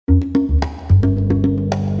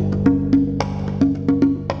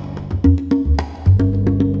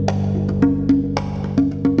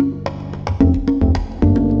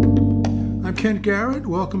Ed Garrett.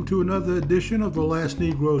 Welcome to another edition of The Last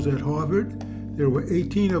Negroes at Harvard. There were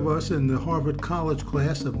 18 of us in the Harvard College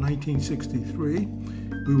class of 1963.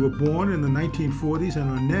 We were born in the 1940s and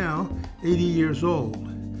are now 80 years old.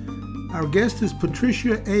 Our guest is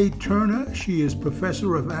Patricia A. Turner. She is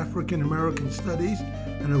Professor of African American Studies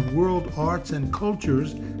and of World Arts and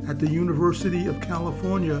Cultures at the University of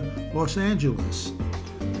California, Los Angeles.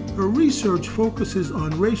 Her research focuses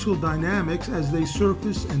on racial dynamics as they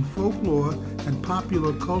surface in folklore and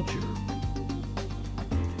popular culture.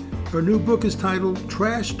 Her new book is titled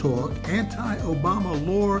Trash Talk: Anti-Obama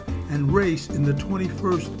Law and Race in the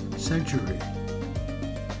 21st Century.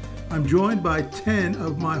 I'm joined by 10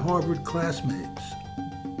 of my Harvard classmates.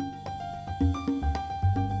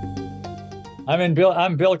 I'm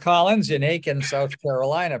Bill Collins in Aiken, South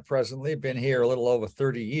Carolina, presently. Been here a little over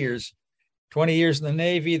 30 years. 20 years in the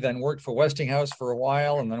Navy, then worked for Westinghouse for a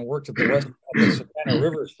while, and then worked at the Savannah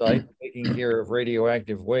River site, taking care of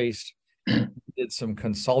radioactive waste. Did some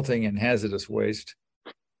consulting in hazardous waste,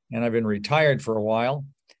 and I've been retired for a while.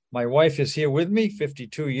 My wife is here with me,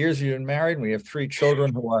 52 years we've been married. We have 3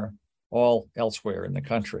 children who are all elsewhere in the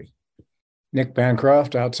country. Nick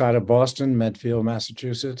Bancroft, outside of Boston, Medfield,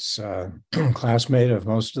 Massachusetts, classmate of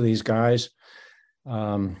most of these guys.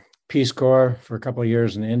 Peace Corps for a couple of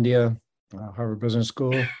years in India, Harvard Business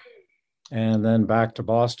School, and then back to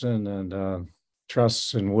Boston and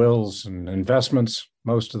trusts and wills and investments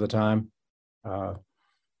most of the time.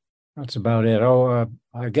 That's about it.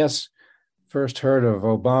 I guess first heard of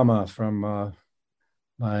Obama from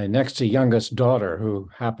my next to youngest daughter, who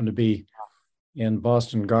happened to be in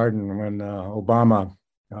Boston Garden when Obama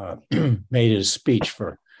made his speech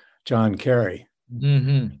for John Kerry.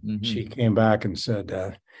 She came back and said,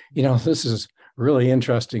 this is a really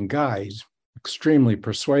interesting guy. He's extremely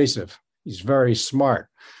persuasive. He's very smart.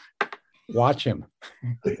 Watch him.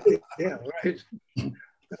 Yeah, right.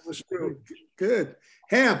 That was true. Good.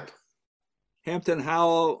 Hampton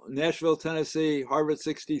Howell, Nashville, Tennessee, Harvard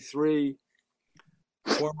 63,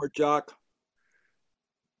 former jock,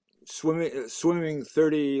 swimming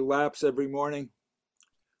 30 laps every morning.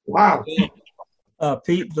 Wow.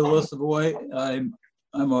 Pete DeLisavoy.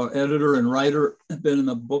 I'm an editor and writer. I've been in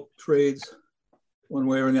the book trades one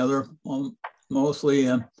way or the other, mostly.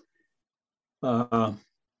 I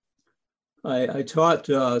taught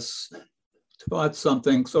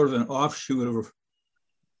something, sort of an offshoot of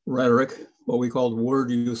rhetoric, what we called word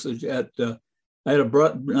usage at, I had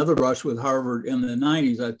another brush with Harvard in the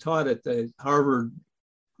 90s. I taught at the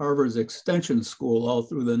Harvard's extension school all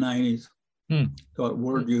through the 90s, taught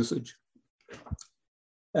word usage.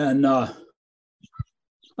 And I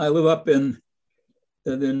live up in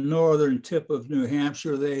the northern tip of New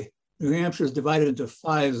Hampshire. New Hampshire is divided into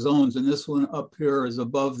 5 zones, and this one up here is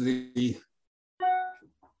above the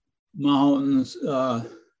mountains.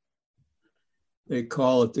 They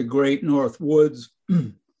call it the Great North Woods.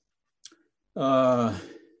 New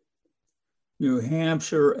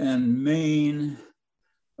Hampshire and Maine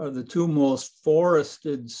are the 2 most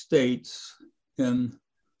forested states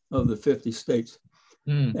of the 50 states.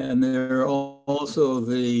 And they're also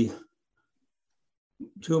the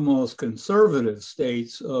 2 most conservative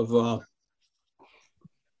states in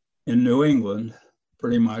New England,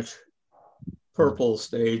 pretty much, purple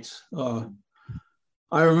states.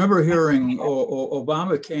 I remember hearing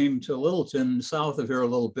Obama came to Littleton, south of here a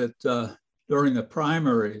little bit, during the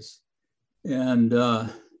primaries, and it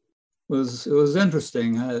was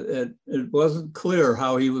interesting. It wasn't clear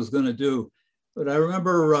how he was going to do, but I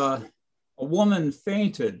remember a woman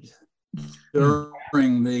fainted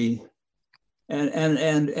during the,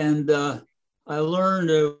 and I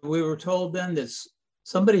learned, we were told then that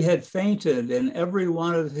somebody had fainted in every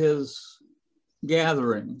one of his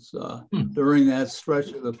gatherings during that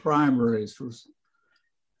stretch of the primaries.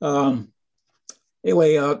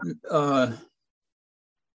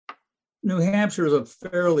 New Hampshire is a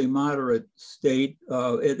fairly moderate state.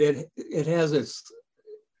 It has its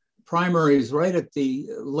primaries right at the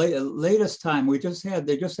latest time. They just had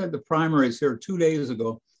the primaries here 2 days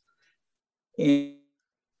ago.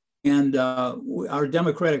 And our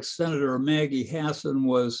Democratic Senator Maggie Hassan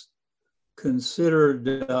was considered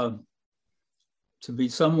to be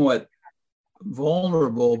somewhat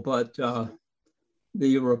vulnerable, but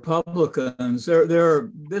the Republicans,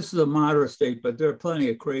 this is a moderate state, but there are plenty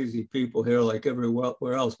of crazy people here like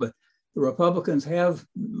everywhere else. But the Republicans have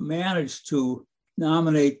managed to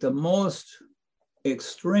nominate the most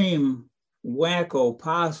extreme wacko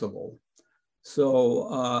possible.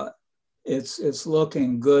 So it's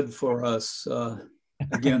looking good for us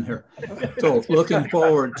again here. So looking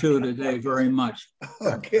forward to today very much.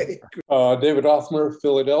 Okay. David Othmer,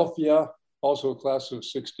 Philadelphia. also a class of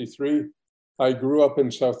 63. I grew up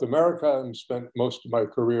in South America and spent most of my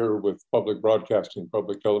career with public broadcasting,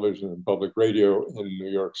 public television, and public radio in New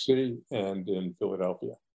York City and in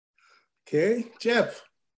Philadelphia. Okay, Jeff.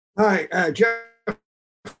 Hi, Jeff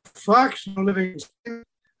Fox, living in Spain.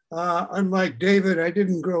 Unlike David, I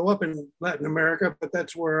didn't grow up in Latin America, but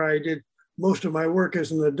that's where I did most of my work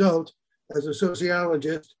as an adult, as a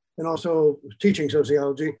sociologist, and also teaching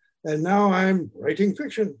sociology. And now I'm writing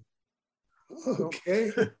fiction.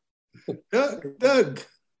 Okay. Doug.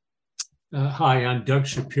 Hi, I'm Doug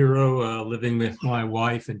Shapiro, living with my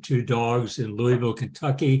wife and 2 dogs in Louisville,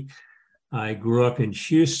 Kentucky. I grew up in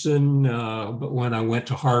Houston, but when I went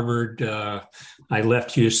to Harvard, I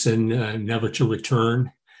left Houston never to return.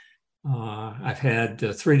 I've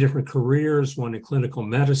had 3 different careers, one in clinical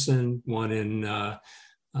medicine, one in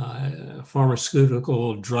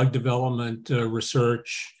pharmaceutical drug development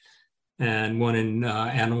research, and one in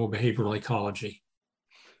animal behavioral ecology.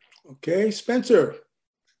 Okay, Spencer.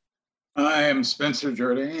 I am Spencer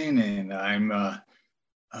Jourdain, and I'm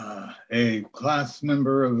a class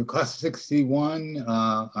member of the class 61.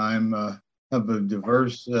 I'm have a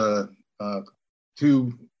diverse 2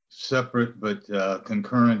 separate but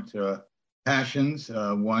concurrent passions.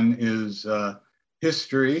 One is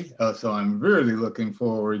history, so I'm really looking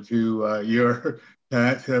forward to your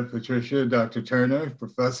Patricia, Dr. Turner,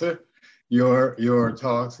 Professor, your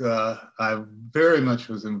talks. I very much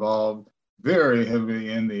was involved very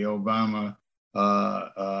heavily in the Obama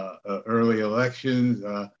early elections.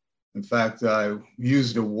 In fact, I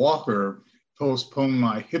used a walker, postponed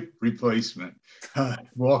my hip replacement,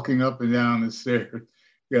 walking up and down the stairs,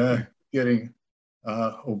 getting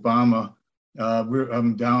Obama. It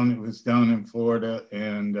was down in Florida,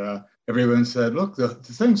 and everyone said, look, the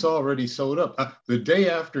thing's already sold up. The day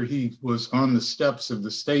after he was on the steps of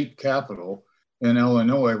the state capitol in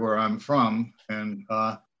Illinois, where I'm from, and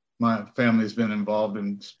my family's been involved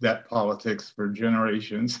in that politics for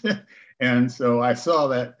generations. And so I saw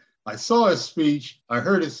that, I saw his speech, I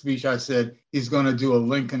heard his speech, I said, he's gonna do a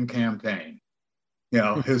Lincoln campaign. You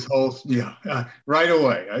know, his whole, right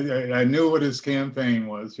away. I knew what his campaign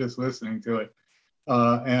was just listening to it.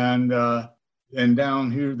 And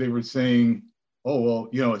down here they were saying, oh, well,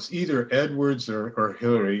 you know, it's either Edwards or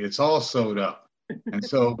Hillary, it's all sewed up. And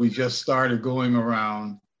so we just started going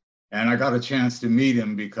around, and I got a chance to meet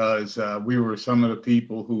him because we were some of the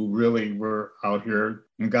people who really were out here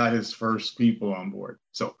and got his first people on board.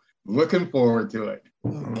 So looking forward to it.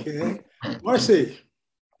 Okay. Marcy.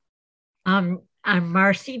 I'm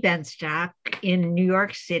Marcy Benstock in New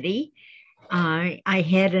York City. I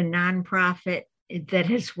had a nonprofit that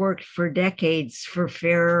has worked for decades for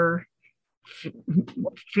fairer,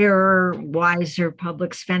 wiser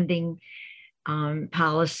public spending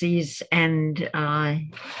policies and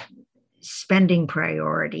spending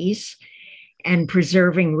priorities, and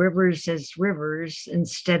preserving rivers as rivers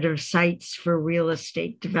instead of sites for real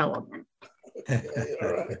estate development. All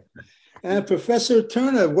right. And Professor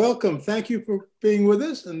Turner, welcome. Thank you for being with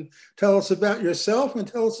us, and tell us about yourself and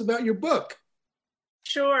tell us about your book.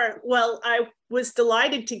 Sure. Well, I was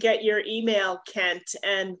delighted to get your email, Kent,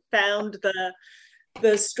 and found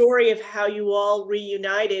the story of how you all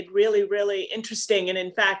reunited really, really interesting. And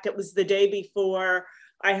in fact, it was the day before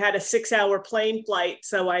I had a 6-hour plane flight,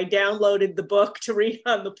 so I downloaded the book to read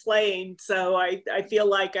on the plane. So I feel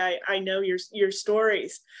like I know your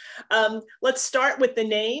stories. Let's start with the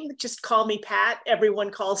name. Just call me Pat.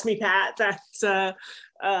 Everyone calls me Pat.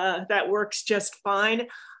 That works just fine.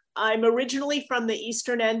 I'm originally from the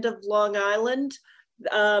eastern end of Long Island,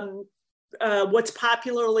 what's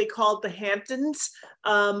popularly called the Hamptons.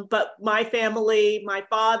 But my family, my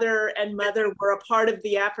father and mother were a part of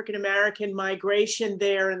the African-American migration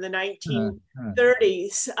there in the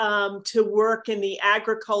 1930s to work in the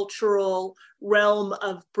agricultural realm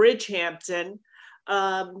of Bridgehampton.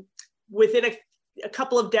 Within a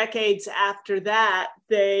couple of decades after that,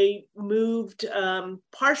 they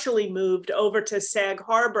partially moved over to Sag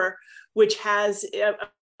Harbor, which has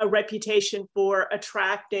a reputation for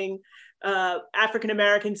attracting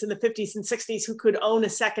African-Americans in the 50s and 60s who could own a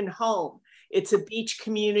second home. It's a beach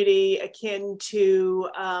community akin to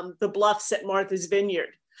the Bluffs at Martha's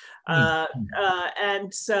Vineyard.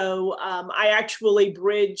 And so I actually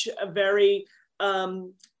bridge a very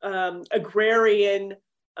agrarian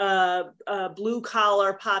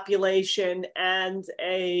blue-collar population and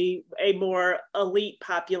a more elite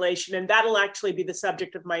population. And that'll actually be the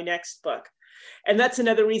subject of my next book. And that's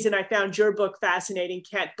another reason I found your book fascinating,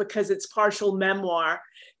 Kent, because it's partial memoir.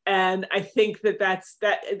 And I think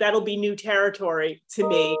that'll be new territory to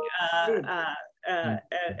me.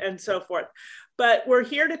 and so forth. But we're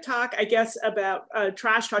here to talk, I guess, about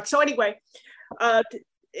trash talk. So anyway,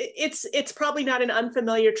 it's probably not an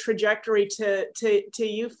unfamiliar trajectory to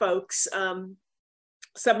you folks,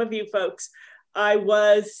 some of you folks. I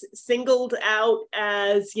was singled out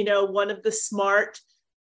as, you know, one of the smart.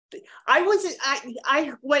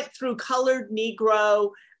 I went through colored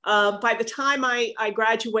Negro. By the time I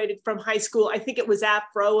graduated from high school, I think it was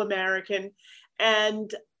Afro-American.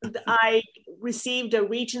 And I received a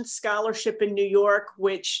Regents Scholarship in New York,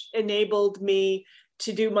 which enabled me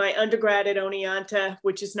to do my undergrad at Oneonta,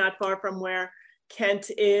 which is not far from where Kent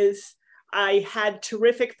is. I had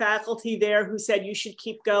terrific faculty there who said you should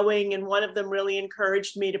keep going. And one of them really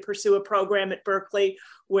encouraged me to pursue a program at Berkeley,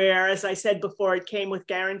 where, as I said before, it came with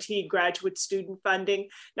guaranteed graduate student funding.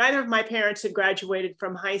 Neither of my parents had graduated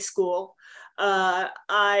from high school.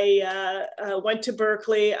 I went to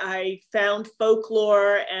Berkeley. I found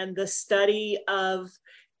folklore and the study of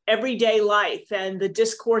everyday life and the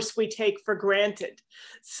discourse we take for granted.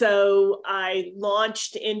 So I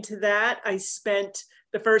launched into that. I spent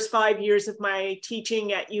the first 5 years of my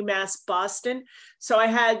teaching at UMass Boston. So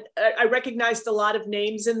I recognized a lot of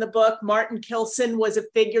names in the book. Martin Kilson was a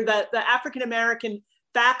figure that the African-American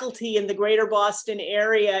faculty in the greater Boston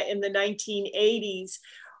area in the 1980s,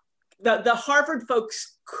 the Harvard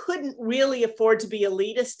folks couldn't really afford to be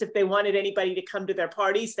elitist if they wanted anybody to come to their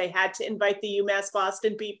parties. They had to invite the UMass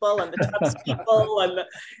Boston people and the Tufts people, and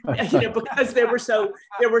because there were so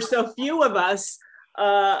few of us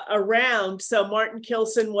around. So Martin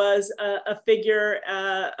Kilson was a figure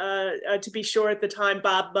to be sure at the time.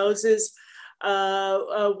 Bob Moses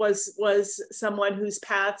was someone whose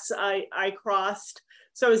paths I crossed.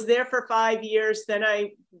 So I was there for 5 years. Then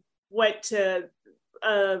I went to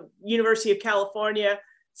University of California,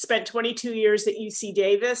 spent 22 years at UC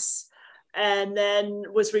Davis, and then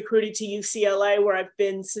was recruited to UCLA, where I've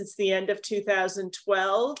been since the end of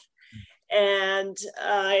 2012. And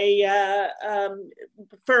I,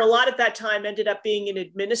 for a lot of that time, ended up being an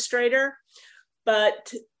administrator.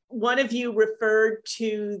 But one of you referred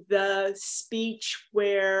to the speech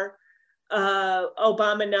where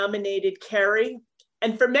Obama nominated Kerry.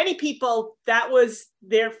 And for many people, that was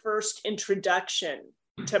their first introduction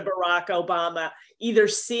to Barack Obama, either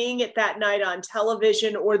seeing it that night on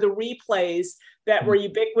television or the replays that were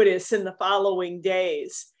ubiquitous in the following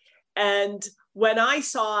days. And when I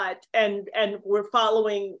saw it, and we're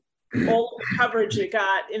following all the coverage it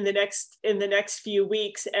got in the next few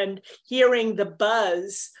weeks, and hearing the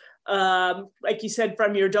buzz, like you said,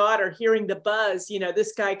 from your daughter, hearing the buzz,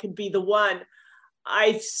 this guy could be the one.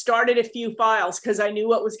 I started a few files because I knew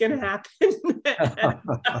what was going to happen,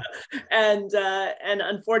 and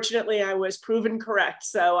unfortunately, I was proven correct.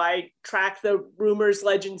 So I tracked the rumors,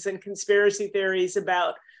 legends, and conspiracy theories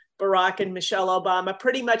about Barack and Michelle Obama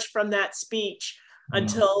pretty much from that speech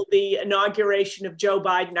until the inauguration of Joe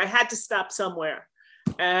Biden. I had to stop somewhere,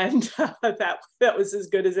 and that was as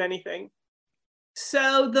good as anything.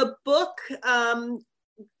 So the book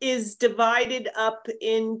is divided up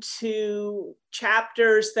into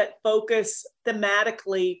chapters that focus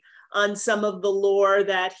thematically on some of the lore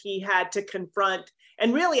that he had to confront.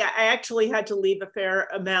 And really, I actually had to leave a fair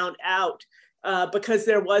amount out because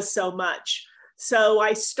there was so much. So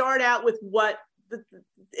I start out with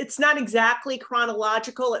it's not exactly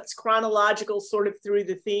chronological, it's chronological sort of through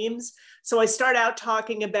the themes. So I start out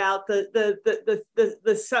talking about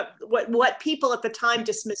what people at the time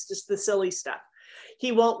dismissed as the silly stuff.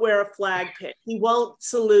 He won't wear a flag pin. He won't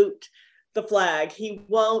salute the flag. He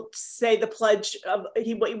won't say the pledge of,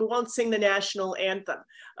 he won't sing the national anthem.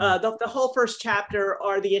 The whole first chapter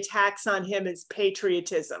are the attacks on him as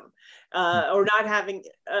patriotism, or not having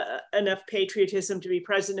enough patriotism to be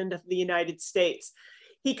president of the United States.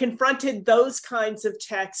 He confronted those kinds of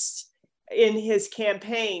texts in his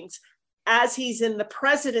campaigns. As he's in the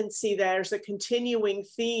presidency, there's a continuing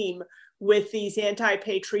theme with these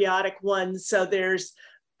anti-patriotic ones. So there's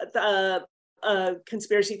a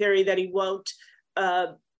conspiracy theory that he won't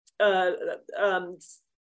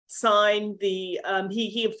sign the,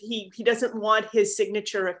 he doesn't want his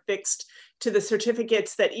signature affixed to the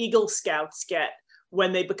certificates that Eagle Scouts get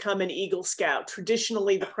when they become an Eagle Scout.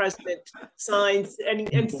 Traditionally, the president signs,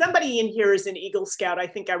 and somebody in here is an Eagle Scout, I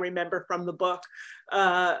think I remember from the book,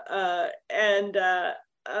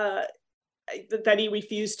 that he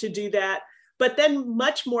refused to do that. But then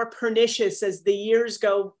much more pernicious as the years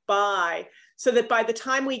go by, so that by the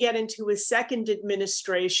time we get into his second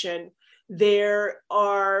administration, there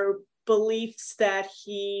are beliefs that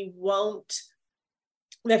he wants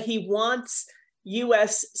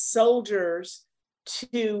US soldiers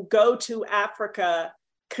to go to Africa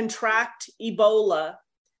contract Ebola,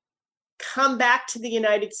 come back to the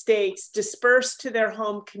United States, disperse to their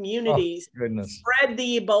home communities, spread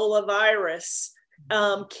the Ebola virus,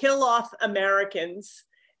 kill off Americans,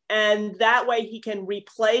 and that way he can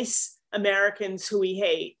replace Americans who he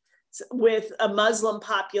hates with a Muslim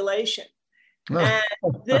population. And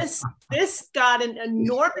this got an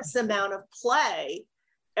enormous amount of play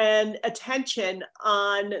and attention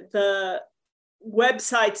on the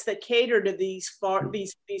websites that cater to these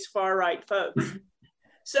far right folks.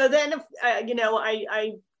 So then,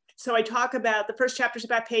 I talk about, the first chapter is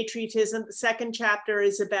about patriotism. The second chapter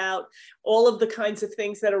is about all of the kinds of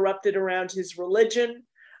things that erupted around his religion,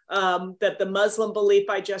 that the Muslim belief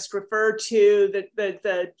I just referred to,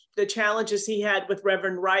 the challenges he had with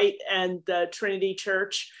Reverend Wright and the Trinity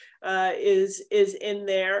Church is in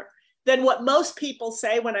there. Then what most people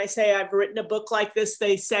say when I say I've written a book like this,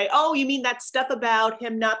 they say, oh, you mean that stuff about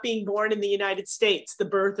him not being born in the United States, the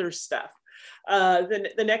birther stuff.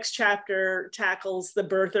 The next chapter tackles the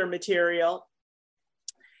birther material,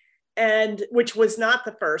 and which was not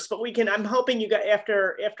the first, but I'm hoping you got,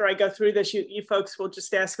 after I go through this, you folks will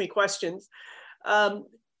just ask me questions.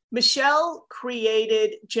 Michelle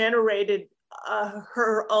generated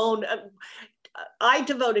her own, I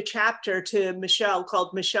devote a chapter to Michelle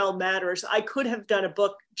called Michelle Matters. I could have done a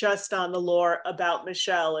book just on the lore about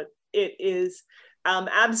Michelle. It is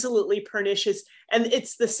absolutely pernicious, and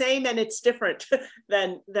it's the same and it's different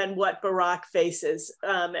than what Barack faces.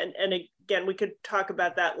 And again, we could talk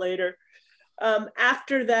about that later.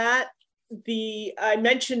 After that, I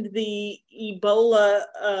mentioned the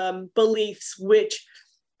Ebola beliefs, which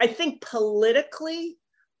I think politically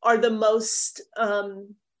are the most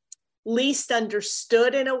least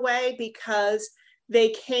understood in a way, because they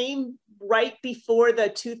came right before the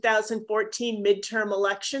 2014 midterm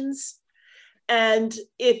elections. And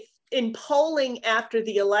if in polling after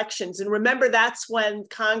the elections, and remember, that's when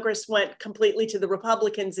Congress went completely to the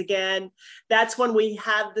Republicans again. That's when we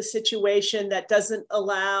have the situation that doesn't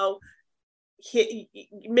allow,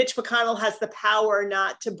 Mitch McConnell has the power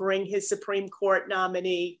not to bring his Supreme Court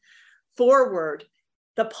nominee forward.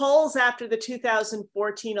 The polls after the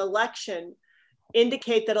 2014 election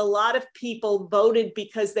indicate that a lot of people voted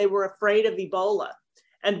because they were afraid of Ebola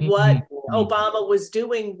and what Obama was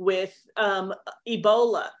doing with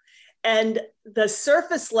Ebola. And the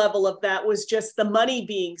surface level of that was just the money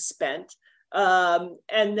being spent,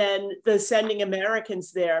 and then the sending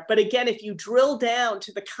Americans there. But again, if you drill down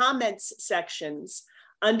to the comments sections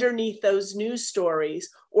underneath those news stories,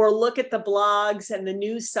 or look at the blogs and the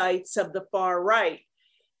news sites of the far right,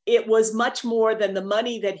 it was much more than the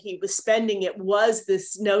money that he was spending. It was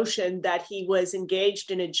this notion that he was engaged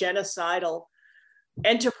in a genocidal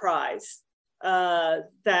enterprise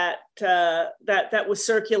that was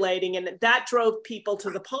circulating, and that drove people to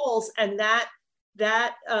the polls. And that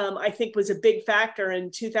I think was a big factor in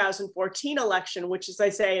 2014 election, which, as I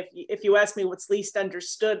say, if you ask me what's least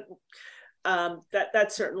understood,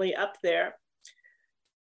 that's certainly up there.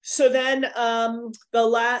 So then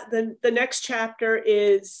the next chapter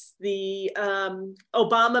is the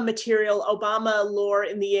Obama material, Obama lore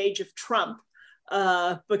in the age of Trump,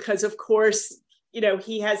 because of course,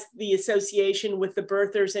 he has the association with the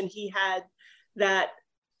birthers, and he had that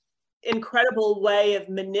incredible way of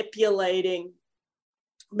manipulating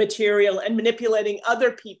material and manipulating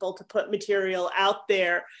other people to put material out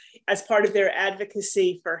there as part of their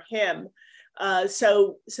advocacy for him.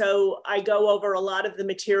 So I go over a lot of the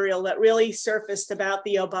material that really surfaced about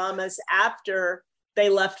the Obamas after they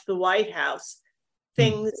left the White House.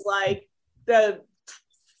 Things like that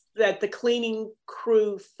the cleaning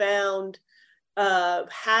crew found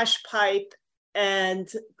hash pipe and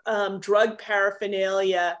drug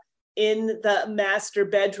paraphernalia in the master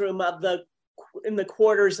bedroom in the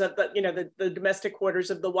quarters of the domestic quarters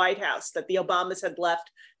of the White House, that the Obamas had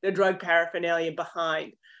left their drug paraphernalia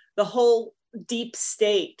behind. The whole deep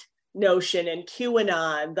state notion and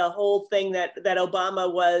QAnon, the whole thing that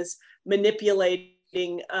Obama was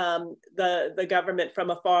manipulating the government from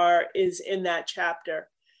afar, is in that chapter.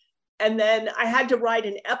 And then I had to write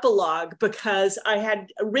an epilogue, because I had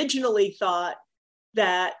originally thought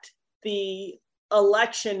that the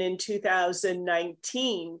election in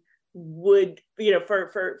 2019 would,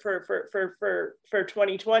 for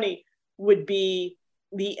 2020 would be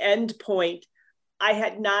the end point. I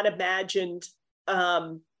had not imagined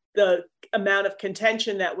the amount of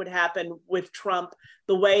contention that would happen with Trump,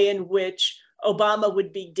 the way in which Obama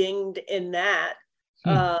would be dinged in that.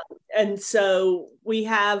 And so we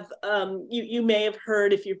have, you may have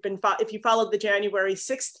heard, if you followed the January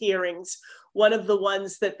 6th hearings, one of the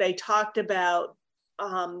ones that they talked about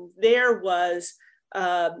there was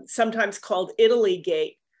sometimes called Italy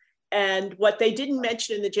Gate. And what they didn't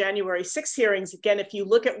mention in the January 6th hearings, again, if you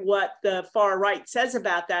look at what the far right says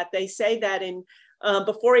about that, they say that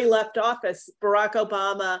before he left office, Barack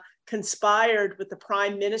Obama conspired with the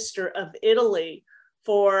Prime Minister of Italy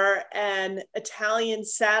for an Italian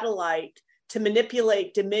satellite to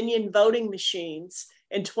manipulate Dominion voting machines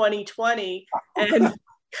in 2020 and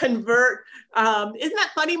convert, isn't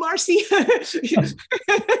that funny, Marcy?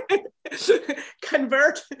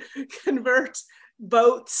 convert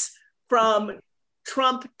votes from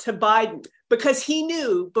Trump to Biden, because he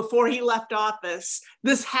knew before he left office,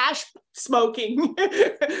 this hash smoking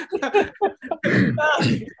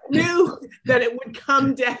knew that it would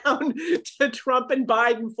come down to Trump and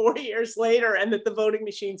Biden 4 years later, and that the voting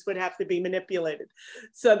machines would have to be manipulated.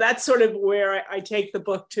 So that's sort of where I take the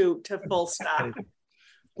book to full stop.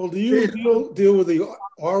 Well, do you deal with the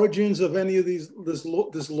origins of any of this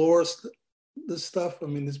lore, this stuff? I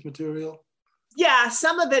mean, this material? Yeah,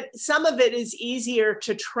 some of it is easier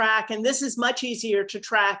to track, and this is much easier to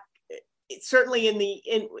track, certainly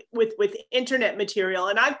with internet material.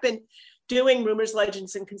 And I've been doing rumors,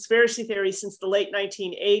 legends, and conspiracy theories since the late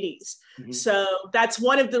 1980s. Mm-hmm. So that's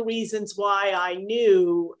one of the reasons why I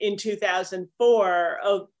knew in 2004,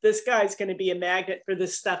 oh, this guy's going to be a magnet for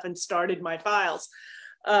this stuff, and started my files.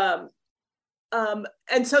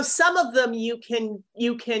 And so some of them you can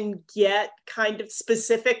get kind of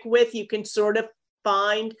specific with. You can sort of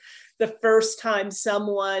find the first time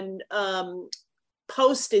someone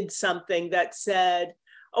posted something that said,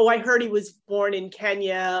 oh, I heard he was born in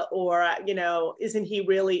Kenya, or, isn't he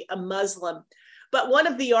really a Muslim? But one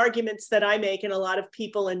of the arguments that I make, and a lot of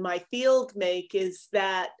people in my field make, is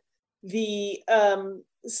that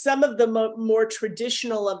some of the more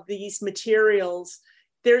traditional of these materials,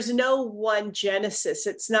 there's no one genesis.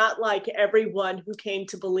 It's not like everyone who came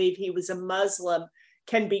to believe he was a Muslim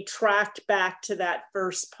can be tracked back to that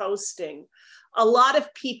first posting. A lot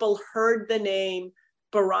of people heard the name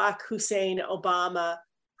Barack Hussein Obama,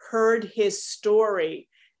 heard his story,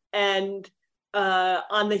 and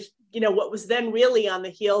on the, what was then really on the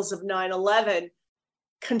heels of 9/11,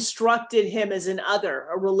 constructed him as an other,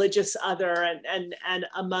 a religious other, and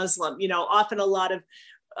a Muslim. Often a lot of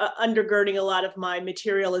undergirding a lot of my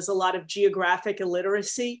material is a lot of geographic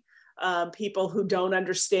illiteracy, people who don't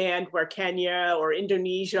understand where Kenya or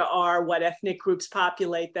Indonesia are, what ethnic groups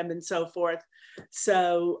populate them, and so forth.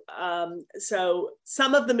 So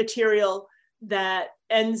some of the material that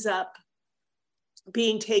ends up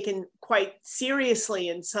being taken quite seriously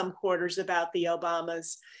in some quarters about the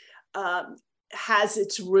Obamas has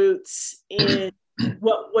its roots in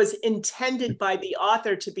what was intended by the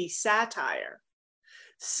author to be satire.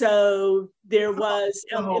 So there was,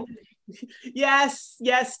 yes,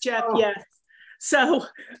 Jeff, yes. So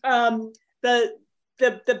an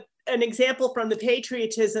example from the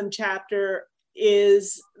patriotism chapter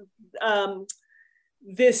is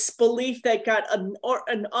this belief that got an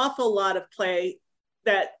awful lot of play,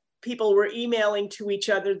 that people were emailing to each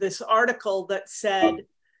other this article that said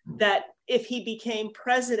that if he became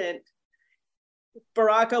president,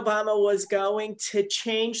 Barack Obama was going to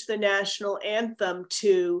change the national anthem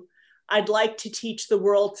to "I'd like to teach the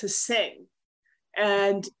world to sing."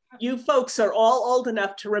 And you folks are all old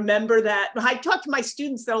enough to remember that. I talked to my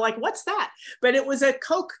students, they're like, what's that? But it was a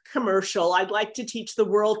Coke commercial, "I'd like to teach the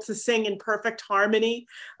world to sing in perfect harmony,"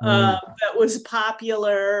 that was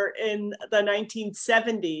popular in the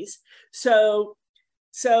 1970s. So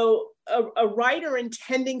a writer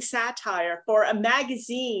intending satire for a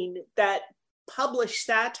magazine that published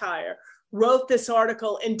satire wrote this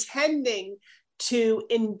article intending to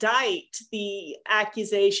indict the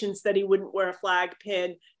accusations that he wouldn't wear a flag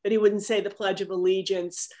pin, that he wouldn't say the Pledge of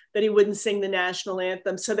Allegiance, that he wouldn't sing the national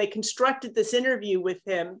anthem. So they constructed this interview with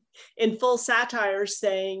him in full satire,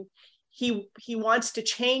 saying he wants to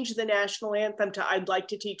change the national anthem to "I'd like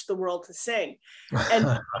to teach the world to sing."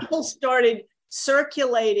 And people started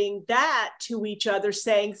circulating that to each other,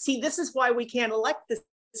 saying, see, this is why we can't elect this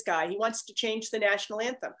guy. He wants to change the national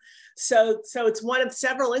anthem. So it's one of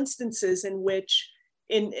several instances in which,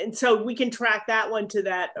 and so we can track that one to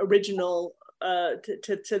that original,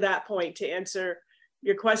 to that point, to answer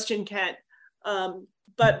your question, Kent.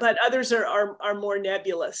 But others are more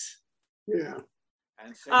nebulous. Yeah.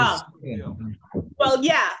 Well,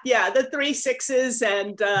 yeah, the 3 6s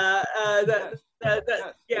and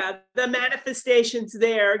the manifestations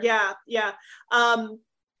there. Yeah.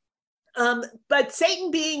 But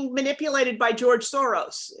Satan being manipulated by George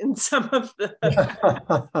Soros in some of the.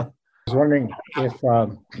 I was wondering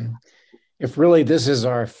if really this is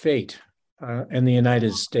our fate in the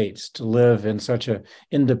United States, to live in such an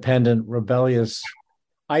independent, rebellious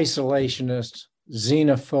isolationist,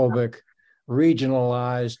 xenophobic,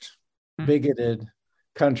 regionalized, bigoted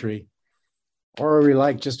country, or are we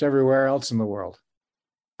like just everywhere else in the world?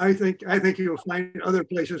 I think you'll find other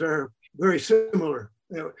places are very similar.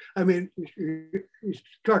 I mean,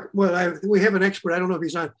 we have an expert. I don't know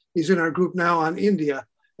if he's in our group now on India,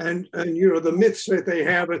 and the myths that they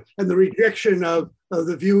have and the rejection of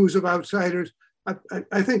the views of outsiders.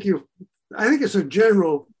 I think it's a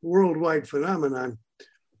general worldwide phenomenon.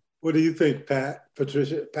 What do you think, Pat?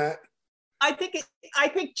 Patricia, Pat? I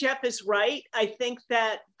think Jeff is right. I think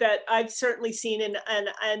that I've certainly seen and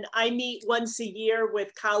I meet once a year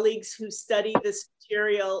with colleagues who study this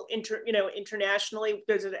material internationally.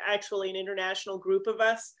 There's actually an international group of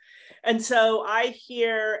us. And so I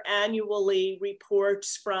hear annually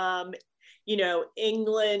reports from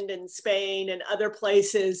England and Spain and other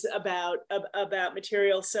places about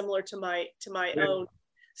material similar to my own.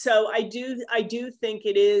 So I do think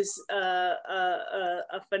it is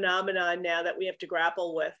a phenomenon now that we have to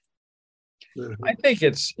grapple with. I think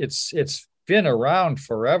it's been around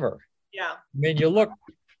forever. Yeah. I mean, you look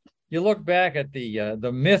back at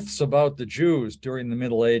the myths about the Jews during the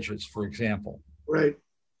Middle Ages, for example. Right.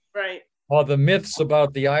 Right. Or the myths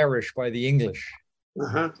about the Irish by the English.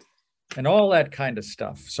 Uh-huh. And all that kind of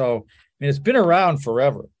stuff. So, I mean, it's been around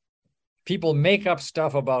forever. People make up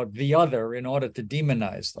stuff about the other in order to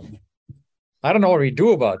demonize them. I don't know what we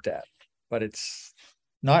do about that, but it's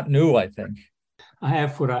not new, I think. I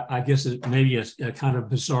have what I guess is maybe a kind of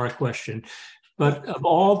bizarre question, but of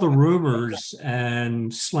all the rumors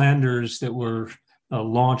and slanders that were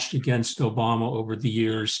launched against Obama over the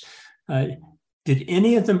years, did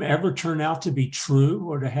any of them ever turn out to be true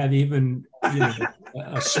or to have even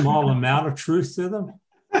a small amount of truth to them?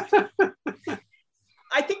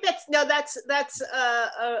 I think that's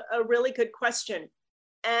a really good question,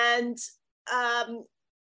 and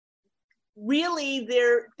really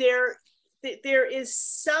there is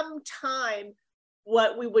sometime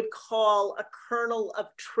what we would call a kernel of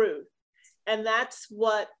truth, and that's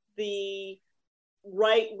what the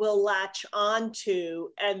right will latch onto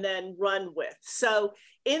and then run with. So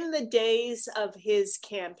in the days of his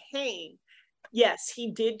campaign, yes,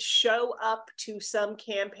 he did show up to some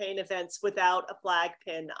campaign events without a flag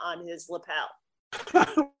pin on his lapel.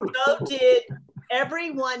 So did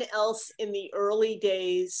everyone else in the early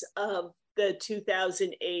days of the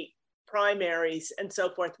 2008 primaries and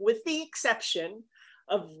so forth, with the exception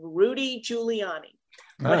of Rudy Giuliani.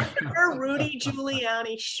 Whenever Rudy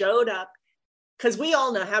Giuliani showed up, because we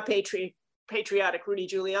all know how patriotic Rudy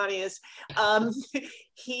Giuliani is,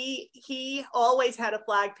 he always had a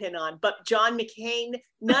flag pin on. But John McCain,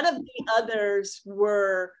 none of the others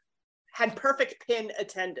had perfect pin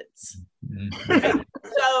attendance. Right?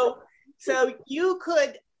 So you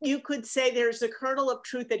could say there's a kernel of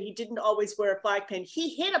truth that he didn't always wear a flag pin.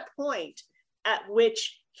 He hit a point at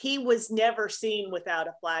which he was never seen without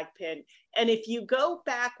a flag pin. And if you go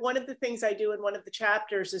back, one of the things I do in one of the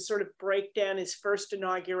chapters is sort of break down his first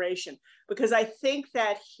inauguration, because I think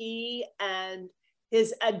that he and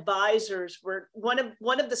his advisors were one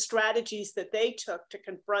of the strategies that they took to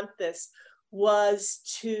confront this was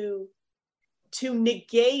to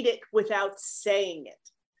negate it without saying it.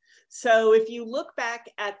 So if you look back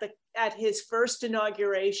at his first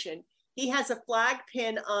inauguration, he has a flag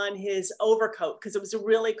pin on his overcoat because it was a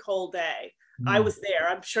really cold day. I was there.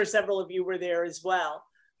 I'm sure several of you were there as well.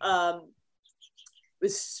 It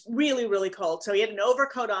was really, really cold. So he had an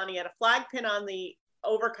overcoat on. He had a flag pin on the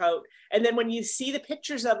overcoat. And then when you see the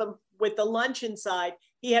pictures of him with the lunch inside,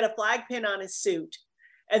 he had a flag pin on his suit.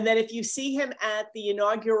 And then if you see him at the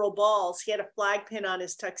inaugural balls, he had a flag pin on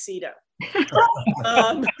his tuxedo.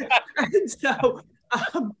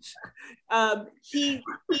 He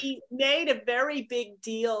made a very big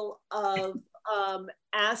deal of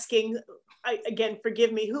asking, again,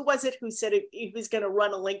 forgive me, who was it who said he was going to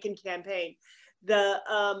run a Lincoln campaign?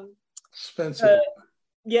 Spencer.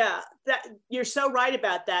 Yeah, you're so right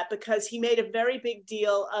about that, because he made a very big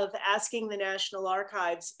deal of asking the National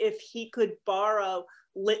Archives if he could borrow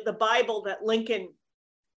the Bible that Lincoln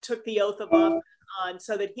took the oath of office on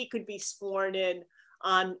so that he could be sworn in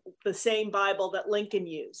on the same Bible that Lincoln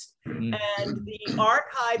used. And the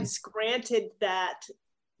archives granted that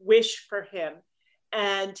wish for him.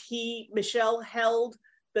 And Michelle held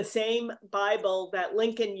the same Bible that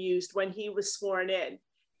Lincoln used when he was sworn in.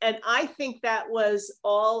 And I think that was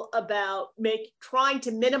all about trying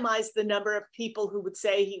to minimize the number of people who would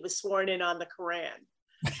say he was sworn in on the Quran,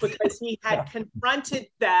 because he had confronted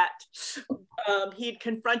that. He had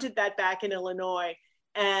confronted that back in Illinois.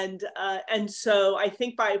 And so I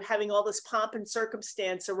think by having all this pomp and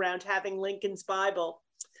circumstance around having Lincoln's Bible,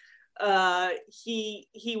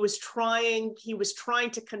 he was trying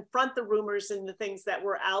to confront the rumors and the things that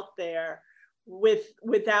were out there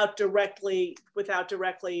without directly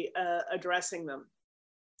addressing them.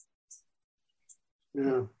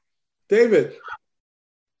 Yeah, David.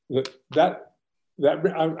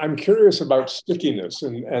 I'm curious about stickiness,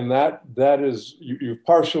 and that is you've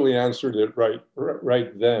partially answered it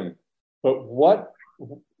right then. But what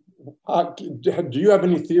do you have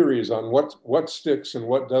any theories on what sticks and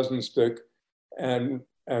what doesn't stick, and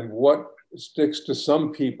what sticks to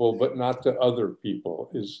some people but not to other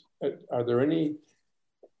people? Are there anything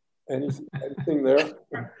there?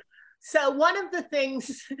 So one of the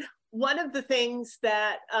things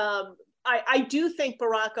that I do think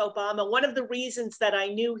Barack Obama, one of the reasons that I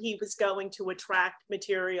knew he was going to attract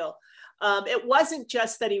material, it wasn't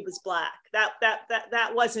just that he was Black.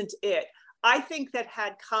 That wasn't it. I think that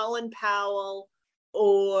had Colin Powell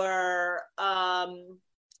or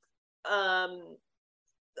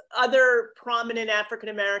other prominent African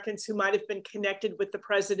Americans who might have been connected with the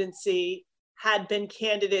presidency had been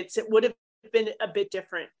candidates, it would have been a bit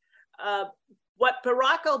different. What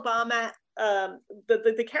Barack Obama,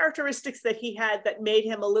 the characteristics that he had that made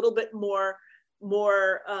him a little bit more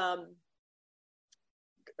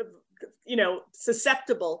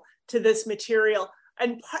susceptible to this material.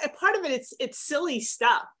 And part of it, it's silly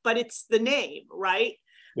stuff, but it's the name, right?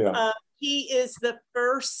 Yeah. He is the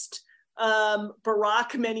first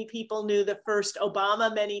Barack many people knew, the first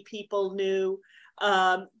Obama many people knew,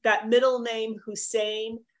 that middle name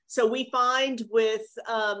Hussein. So we find with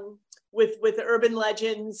urban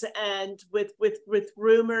legends and with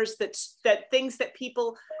rumors that things that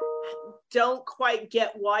people don't quite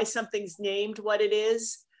get why something's named what it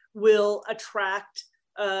is will attract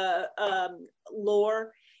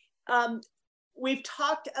lore. We've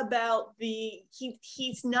talked about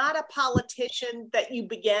he's not a politician that you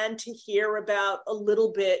began to hear about a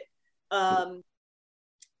little bit. And,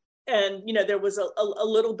 there was a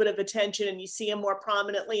little bit of attention, and you see him more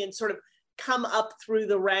prominently and sort of come up through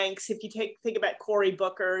the ranks. If you think about Cory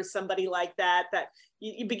Booker, somebody like that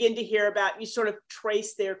you begin to hear about, you sort of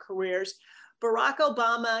trace their careers. Barack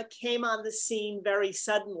Obama came on the scene very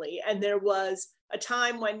suddenly, and there was a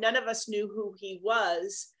time when none of us knew who he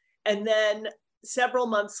was. And then several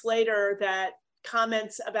months later, that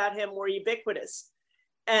comments about him were ubiquitous.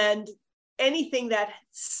 And anything that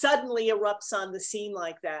suddenly erupts on the scene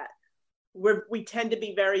like that, we tend to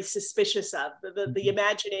be very suspicious of. The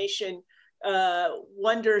imagination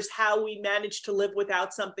wonders how we managed to live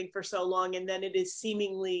without something for so long, and then it is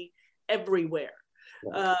seemingly everywhere.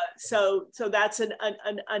 So that's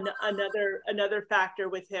another factor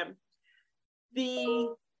with him.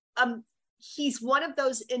 He's one of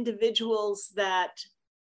those individuals that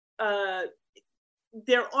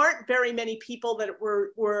there aren't very many people that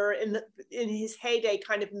were in his heyday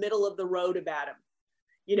kind of middle of the road about him,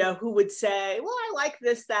 who would say, well, I like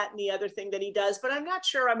this, that, and the other thing that he does, but I'm not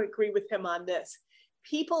sure I agree with him on this.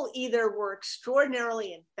 People either were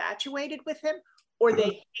extraordinarily infatuated with him or they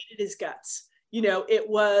hated his guts. It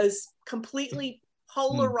was completely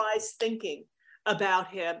polarized thinking about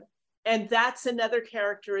him. And that's another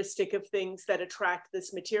characteristic of things that attract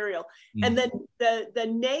this material. And then the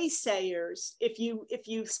naysayers, if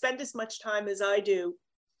you spend as much time as I do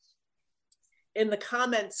in the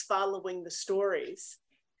comments following the stories,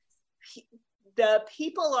 the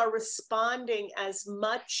people are responding as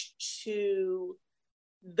much to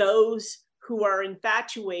those who are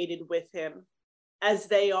infatuated with him as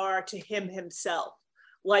they are to him himself.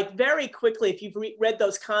 Like very quickly, if you've read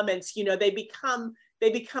those comments, they become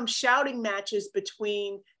shouting matches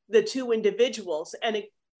between the two individuals, and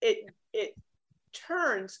it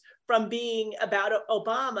turns from being about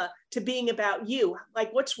Obama to being about you.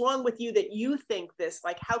 Like, what's wrong with you that you think this?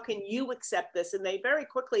 Like, how can you accept this? And they very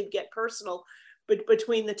quickly get personal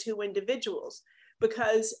between the two individuals,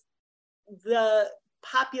 because the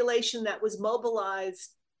population that was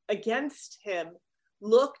mobilized against him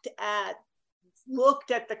looked at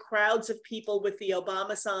the crowds of people with the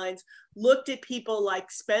Obama signs, looked at people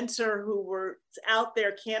like Spencer, who were out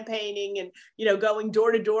there campaigning and, going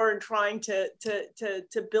door to door and trying to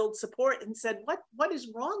build support, and said, what is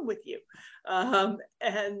wrong with you?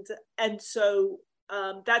 So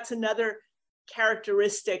that's another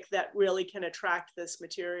characteristic that really can attract this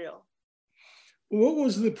material. What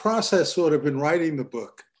was the process sort of in writing the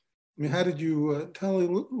book? I mean, how did you tell a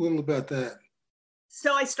little about that?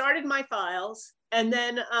 So I started my files, and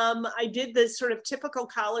then I did this sort of typical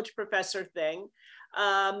college professor thing.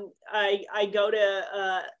 I go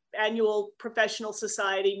to annual professional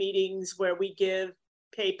society meetings where we give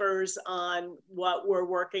papers on what we're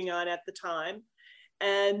working on at the time.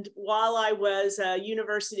 And while I was a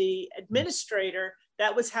university administrator,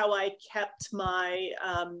 that was how I kept my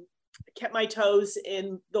toes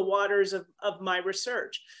in the waters of my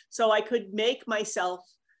research. So I could make myself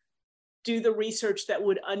do the research that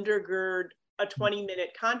would undergird a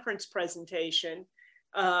 20-minute conference presentation,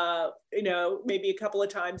 maybe a couple of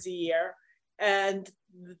times a year. And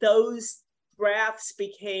those drafts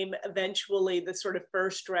became eventually the sort of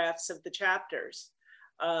first drafts of the chapters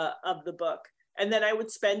of the book. And then I would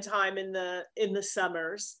spend time in the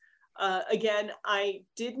summers. Again, I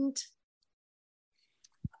didn't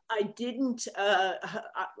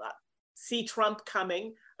see Trump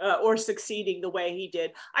coming or succeeding the way he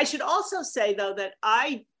did. I should also say, though, that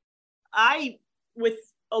I with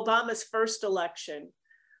Obama's first election,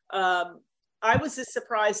 I was as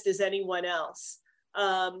surprised as anyone else.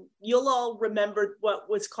 You'll all remember what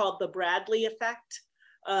was called the Bradley effect,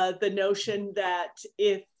 the notion that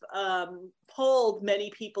if polled,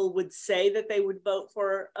 many people would say that they would vote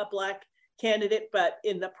for a Black candidate, but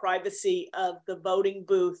in the privacy of the voting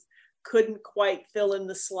booth, couldn't quite fill in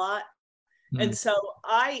the slot. And so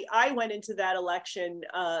I went into that election,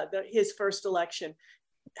 his first election,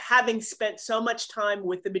 having spent so much time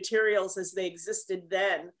with the materials as they existed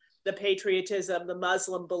then, the patriotism, the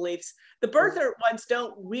Muslim beliefs. The birther ones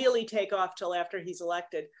don't really take off till after he's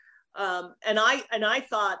elected. And I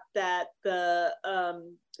thought that the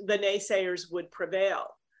naysayers would prevail.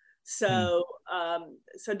 So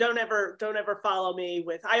so don't ever follow me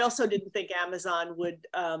with. I also didn't think Amazon would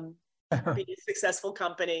be a successful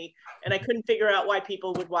company, and I couldn't figure out why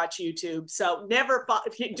people would watch YouTube. So never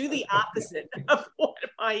do the opposite of what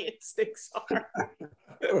my instincts are.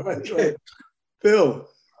 Right. Bill.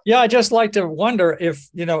 Yeah, I just like to wonder if,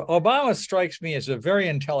 Obama strikes me as a very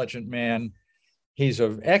intelligent man. He's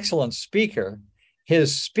an excellent speaker.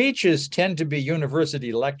 His speeches tend to be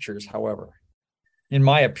university lectures, however, in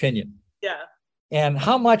my opinion. Yeah. And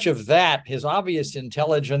how much of that, his obvious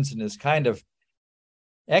intelligence and his kind of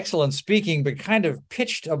excellent speaking, but kind of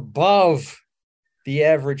pitched above the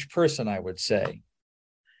average person, I would say.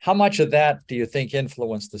 How much of that do you think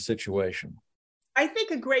influenced the situation? I think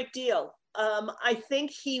a great deal. I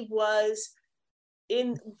think he was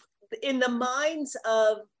in the minds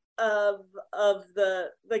of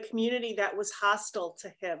the community that was hostile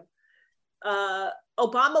to him.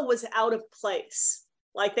 Obama was out of place.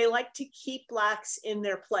 Like, they like to keep Blacks in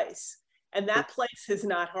their place. And that place is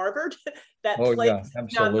not Harvard. That place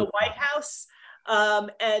is not the White House.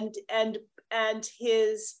 And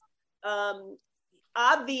his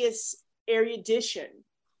obvious erudition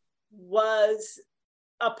was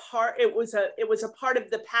a part. It was a part of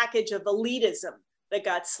the package of elitism that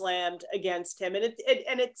got slammed against him, and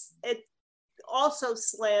it also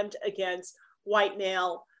slammed against white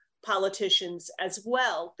male politicians as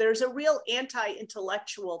well. There's a real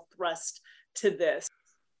anti-intellectual thrust to this.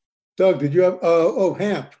 Doug, did you have,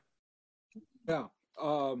 Hamp? Yeah,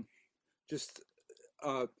 just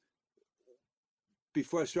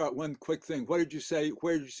before I start, one quick thing. What did you say?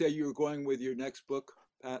 Where did you say you were going with your next book,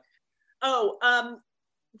 Pat?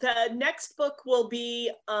 The next book will be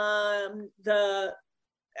the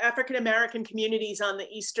African-American communities on the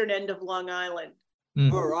eastern end of Long Island.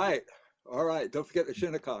 Mm-hmm. All right. Don't forget the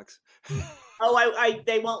Shinnecox.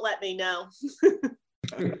 They won't let me know.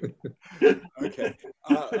 Okay.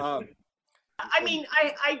 I mean,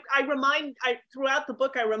 throughout the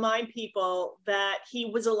book, I remind people that he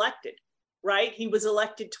was elected, right? He was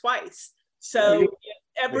elected twice. So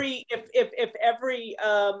if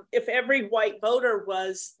every white voter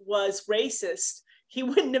was racist, he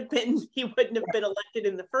wouldn't have been elected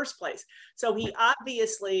in the first place. So he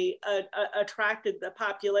obviously attracted the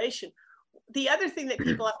population. The other thing that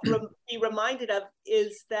people have to be reminded of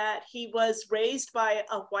is that he was raised by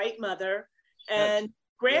a white mother and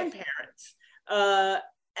grandparents,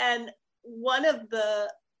 and one of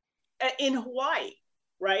the in Hawaii,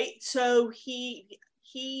 right? So he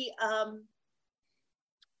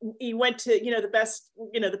went to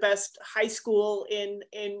the best high school in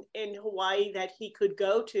Hawaii that he could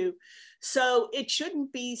go to. So it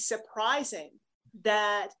shouldn't be surprising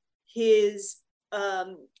that his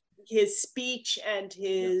speech and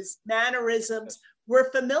his mannerisms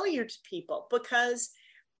were familiar to people, because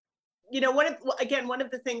one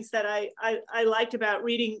of the things that I liked about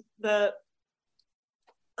reading the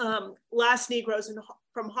Last Negroes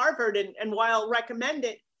from Harvard, and why I'll recommend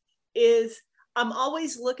it, is I'm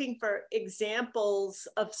always looking for examples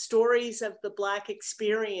of stories of the Black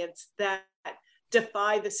experience that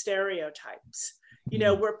defy the stereotypes.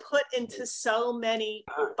 We're put into so many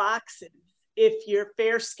boxes if you're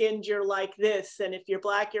fair skinned, you're like this. And if you're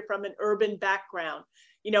Black, you're from an urban background.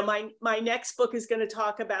 You know, my next book is going to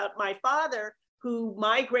talk about my father, who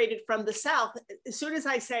migrated from the South. As soon as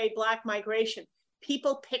I say Black migration,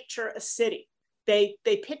 people picture a city. They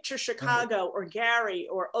picture Chicago or Gary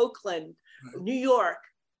or Oakland, or New York.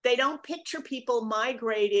 They don't picture people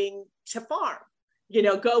migrating to farm, you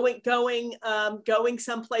know, going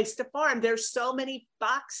someplace to farm. There's so many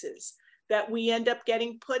boxes that we end up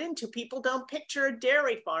getting put into. People don't picture a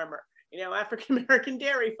dairy farmer, you know, African-American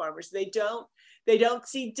dairy farmers. They don't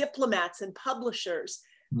see diplomats and publishers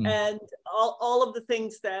and all of the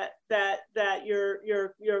things that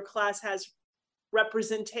your class has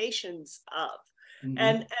representations of.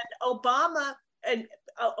 And Obama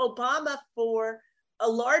for a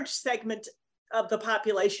large segment of the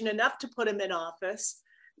population, enough to put him in office.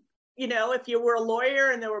 You know, if you were a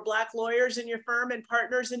lawyer and there were Black lawyers in your firm and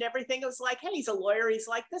partners and everything, it was like, hey, he's a lawyer, he's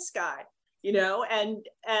like this guy, you know, and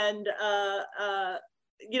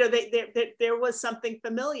you know, there was something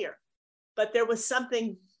familiar, but there was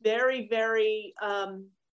something very, very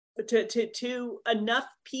to enough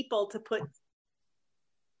people to put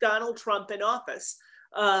Donald Trump in office.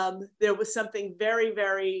 There was something very,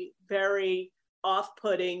 very, very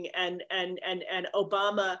off-putting, and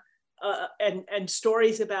Obama and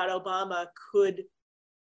stories about Obama could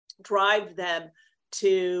drive them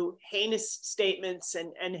to heinous statements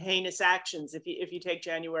and heinous actions. If you take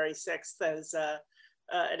January 6th as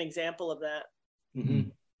an example of that.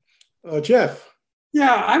 Jeff.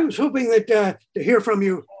 Yeah, I was hoping that to hear from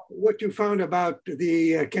you what you found about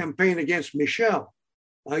the campaign against Michelle.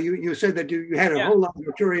 You said that you had a whole lot of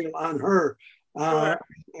material on her and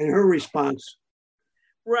her response.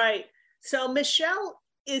 Right. So Michelle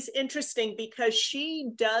is interesting because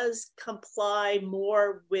she does comply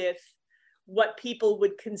more with what people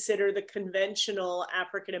would consider the conventional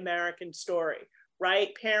African-American story,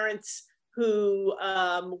 right? Parents who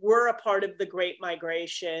were a part of the Great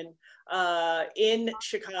Migration in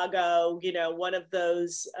Chicago, you know, one of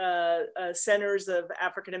those centers of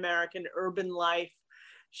African-American urban life.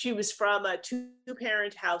 She was from a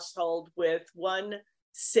two-parent household with one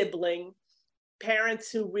sibling, parents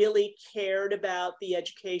who really cared about the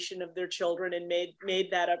education of their children and made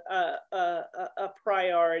that a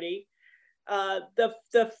priority. The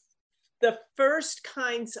first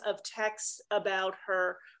kinds of texts about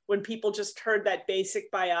her, when people just heard that basic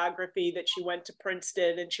biography that she went to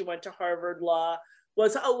Princeton and she went to Harvard Law,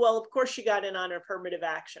 was, oh, well, of course she got in on affirmative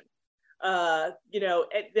action. You know,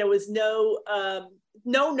 there was no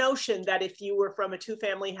notion that if you were from a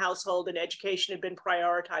two-family household and education had been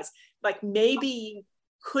prioritized, like maybe you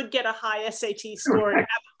could get a high SAT score and have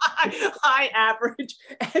a high average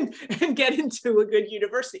and get into a good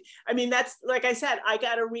university. I mean, that's, like I said, I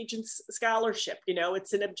got a Regents scholarship. You know,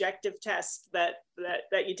 it's an objective test that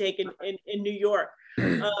you take in New York.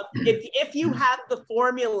 If you have the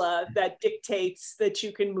formula that dictates that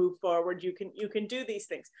you can move forward, you can do these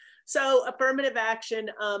things. So affirmative action,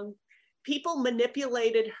 people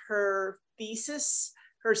manipulated her thesis,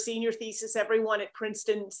 her senior thesis. Everyone at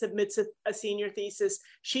Princeton submits a senior thesis.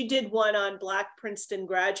 She did one on Black Princeton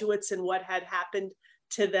graduates and what had happened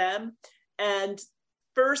to them. And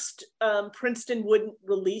first, Princeton wouldn't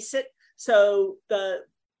release it. So the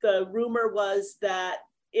rumor was that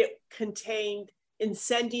it contained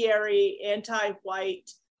incendiary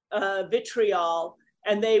anti-white vitriol,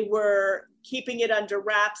 and they were keeping it under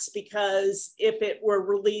wraps because if it were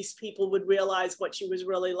released, people would realize what she was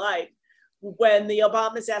really like. When the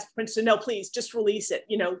Obamas asked Princeton, no, please just release it,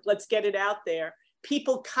 you know, let's get it out there,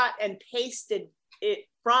 people cut and pasted it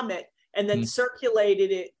from it and then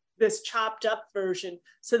circulated it, this chopped up version,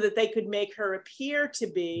 so that they could make her appear to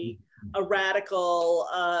be a radical,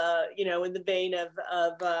 you know, in the vein of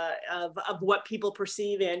what people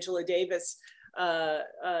perceive Angela Davis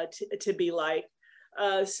to be like.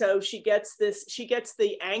 So she gets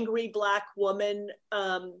the angry Black woman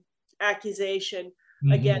accusation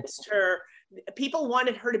against her. People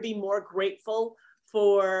wanted her to be more grateful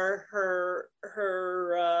for for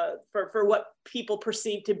what people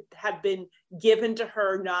perceived to have been given to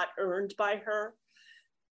her, not earned by her.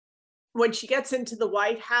 When she gets into the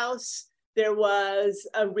White House, there was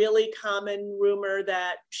a really common rumor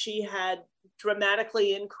that she had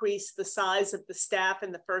dramatically increased the size of the staff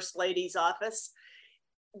in the First Lady's office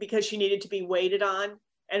because she needed to be waited on.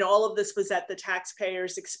 And all of this was at the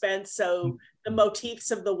taxpayer's expense. So the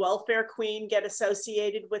motifs of the welfare queen get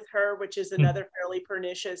associated with her, which is another fairly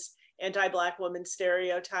pernicious anti-Black woman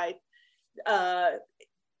stereotype.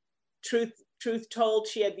 Truth told,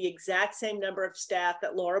 she had the exact same number of staff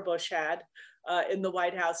that Laura Bush had. in the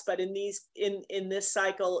White House. But in this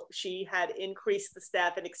cycle, she had increased the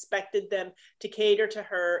staff and expected them to cater to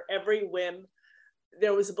her every whim.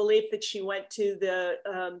 There was a belief that she went to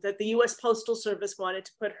that the U.S. Postal Service wanted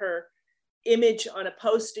to put her image on a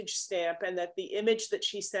postage stamp, and that the image that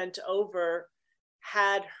she sent over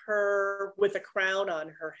had her with a crown on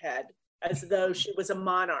her head, as though she was a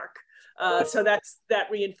monarch. So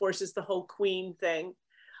that reinforces the whole queen thing.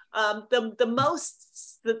 For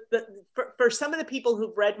some of the people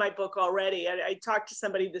who've read my book already, I talked to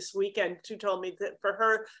somebody this weekend who told me that for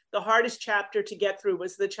her, the hardest chapter to get through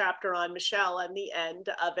was the chapter on Michelle and the end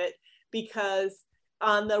of it, because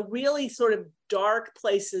on the really sort of dark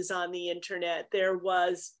places on the internet, there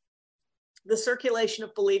was the circulation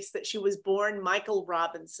of beliefs that she was born Michael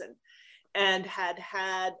Robinson and had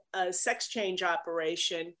a sex change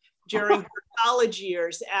operation during her college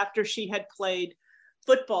years after she had played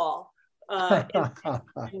football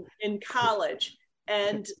in college,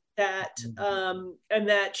 and that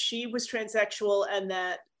she was transsexual, and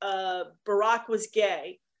that Barack was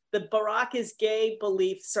gay. The Barack is gay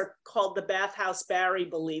beliefs are called the Bathhouse Barry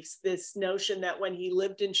beliefs. This notion that when he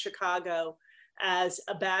lived in Chicago as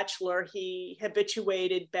a bachelor, he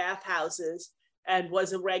habituated bathhouses and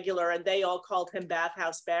was a regular, and they all called him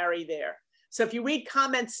Bathhouse Barry there. So if you read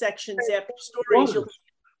comment sections after stories, you'll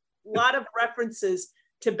see a lot of references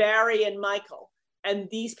to Barry and Michael, and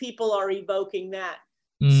these people are evoking that.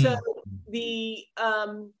 So the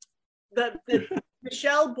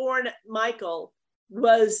Michelle born Michael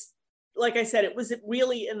was, like I said, it was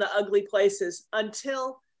really in the ugly places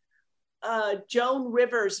until Joan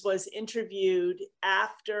Rivers was interviewed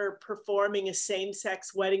after performing a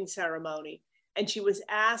same-sex wedding ceremony, and she was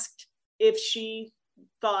asked if she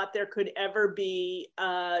thought there could ever be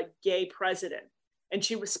a gay president. And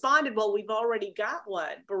she responded, well, we've already got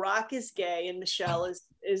one. Barack is gay and Michelle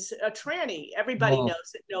is a tranny. Everybody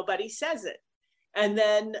knows it, nobody says it. And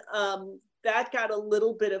then that got a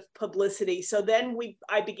little bit of publicity. So then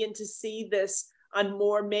I begin to see this on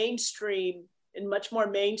more mainstream, in much more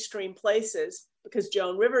mainstream places, because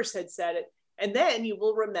Joan Rivers had said it. And then you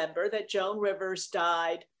will remember that Joan Rivers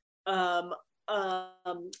died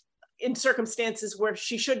in circumstances where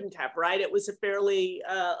she shouldn't have, right? It was a fairly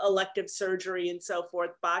elective surgery and so forth,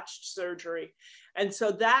 botched surgery. And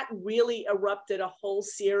so that really erupted a whole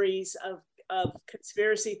series of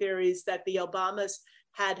conspiracy theories that the Obamas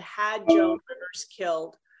had Joan Rivers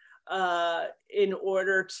killed in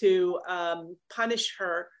order to punish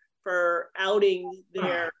her for outing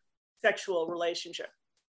their sexual relationship.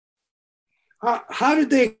 How did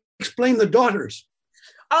they explain the daughters?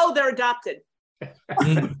 Oh, they're adopted.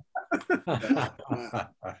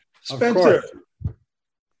 Spencer.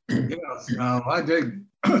 Yes, I did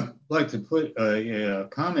like to put a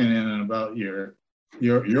comment in about your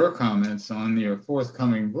comments on your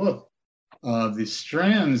forthcoming book. The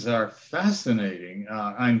strands are fascinating.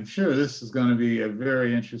 I'm sure this is going to be a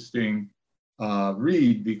very interesting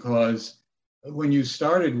read, because when you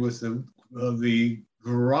started with the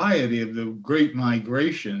variety of the Great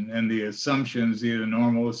Migration and the assumptions, the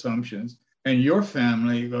normal assumptions, and your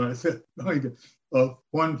family going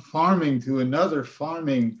one farming to another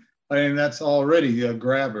farming, I mean, that's already a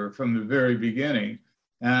grabber from the very beginning.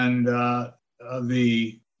 And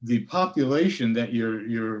the population that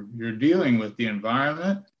you're dealing with, the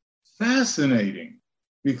environment, fascinating,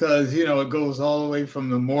 because it goes all the way from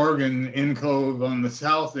the Morgan Incove on the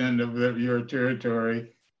south end of your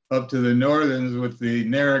territory up to the northerns with the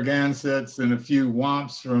Narragansetts and a few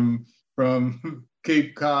Wamps from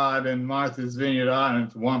Cape Cod and Martha's Vineyard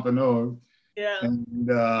Island to Wampanoag. Yeah. And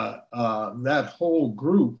that whole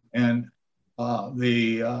group and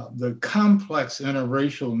the complex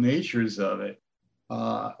interracial natures of it,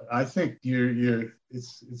 I think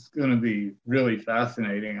it's going to be really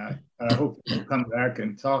fascinating. I hope you'll come back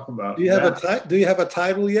and talk about. Do you have a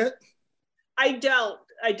title yet? I don't.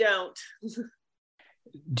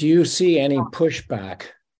 Do you see any pushback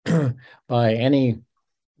by any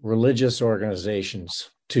religious organizations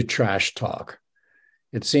to trash talk?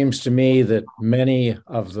 It seems to me that many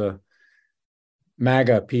of the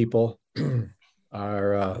MAGA people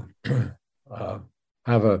have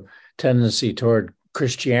a tendency toward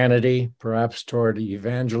Christianity, perhaps toward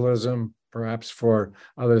evangelism, perhaps for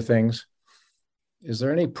other things. Is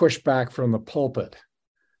there any pushback from the pulpit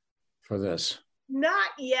for this? Not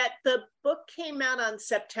yet. The book came out on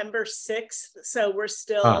September 6th, so we're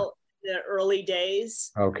still in the early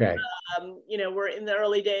days. Okay. We're in the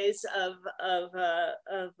early days of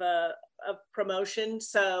promotion,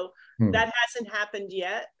 so that hasn't happened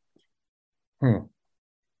yet.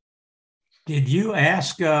 Did you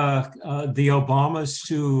ask the Obamas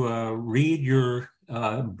to read your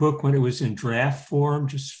book when it was in draft form,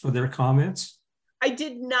 just for their comments? I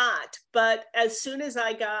did not, but as soon as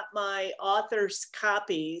I got my author's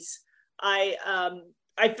copies, I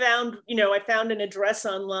found an address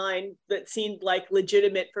online that seemed like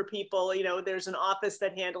legitimate for people. There's an office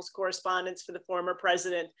that handles correspondence for the former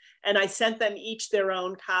president, and I sent them each their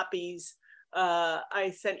own copies.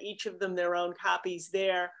 I sent each of them their own copies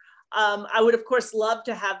there. I would, of course, love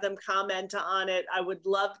to have them comment on it. I would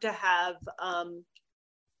love to have, I'm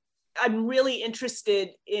really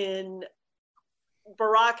interested in,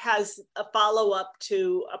 Barack has a follow-up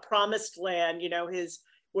to A Promised Land,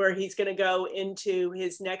 where he's going to go into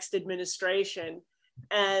his next administration.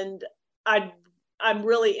 And I'm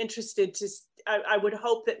really interested I would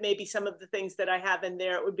hope that maybe some of the things that I have in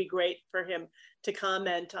there, it would be great for him to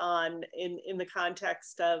comment on in the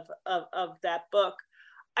context of that book.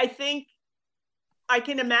 I think I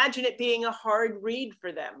can imagine it being a hard read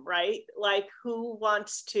for them, right? Like, who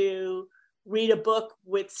wants to read a book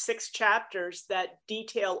with 6 chapters that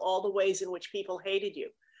detail all the ways in which people hated you?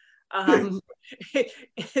 The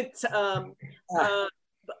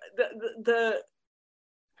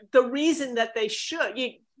reason that they should,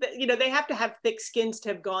 they have to have thick skins to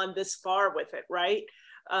have gone this far with it, right?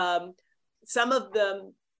 Some of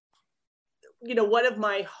them, one of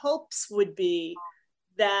my hopes would be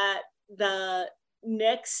that the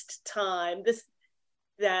next time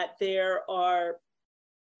that there are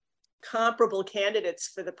comparable candidates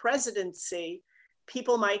for the presidency,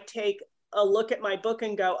 people might take a look at my book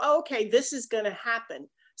and go, oh, okay, this is going to happen.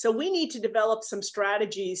 So we need to develop some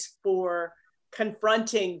strategies for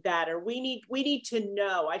confronting that, or we need to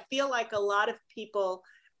know. I feel like a lot of people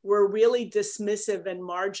were really dismissive and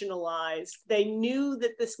marginalized. They knew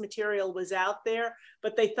that this material was out there,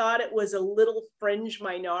 but they thought it was a little fringe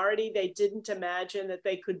minority. They didn't imagine that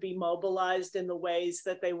they could be mobilized in the ways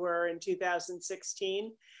that they were in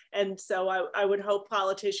 2016. And so I would hope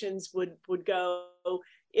politicians would go,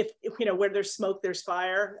 if where there's smoke, there's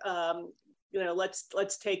fire.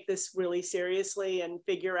 Let's take this really seriously and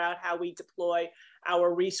figure out how we deploy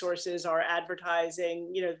our resources, our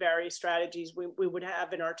advertising, various strategies we would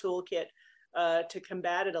have in our toolkit to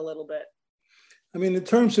combat it a little bit. I mean, in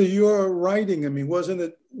terms of your writing, I mean,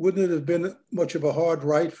 wouldn't it have been much of a hard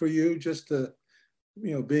write for you, just to,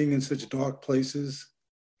 being in such dark places?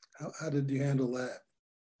 How did you handle that?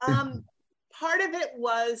 Part of it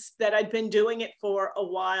was that I'd been doing it for a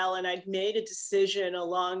while, and I'd made a decision a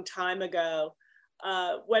long time ago.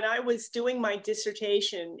 When I was doing my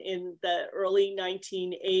dissertation in the early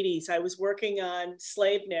 1980s, I was working on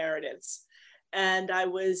slave narratives. And I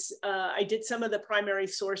did some of the primary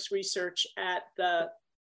source research at the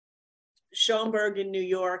Schoenberg in New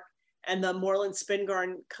York and the Moreland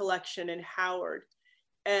Spingarn collection in Howard.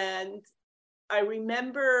 And I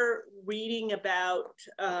remember reading about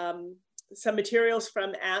some materials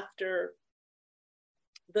from after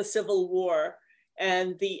the Civil War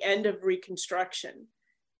and the end of Reconstruction.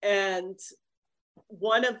 And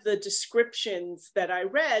one of the descriptions that I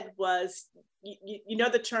read was,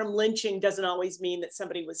 the term lynching doesn't always mean that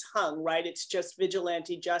somebody was hung, right? It's just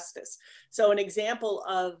vigilante justice. So an example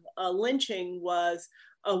of a lynching was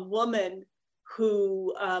a woman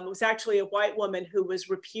who was actually a white woman who was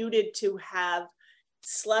reputed to have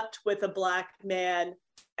slept with a Black man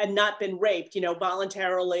and not been raped,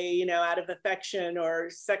 voluntarily, out of affection or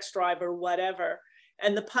sex drive or whatever.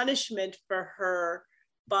 And the punishment for her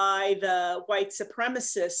by the white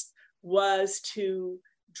supremacist was to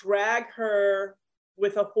drag her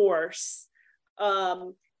with a horse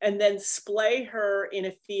and then splay her in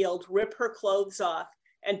a field, rip her clothes off,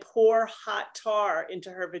 and pour hot tar into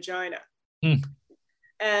her vagina.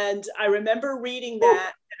 And I remember reading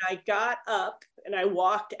that, and I got up and I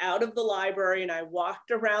walked out of the library and I walked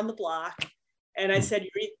around the block, and I said,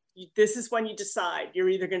 this is when you decide. You're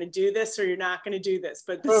either going to do this or you're not going to do this,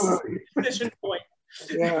 but this is the decision point.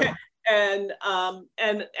 Yeah. And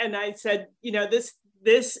I said,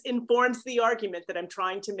 this informs the argument that I'm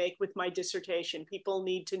trying to make with my dissertation. People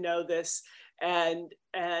need to know this. And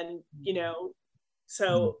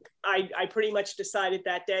so I pretty much decided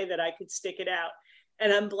that day that I could stick it out.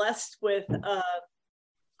 And I'm blessed with a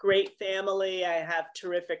great family. I have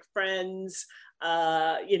terrific friends.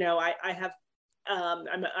 I've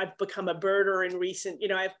become a birder in recent,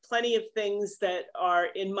 I have plenty of things that are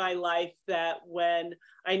in my life that when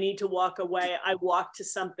I need to walk away, I walk to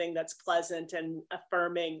something that's pleasant and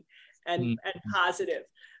affirming and positive.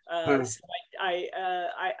 So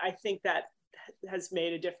I think that has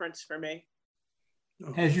made a difference for me.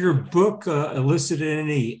 Has your book elicited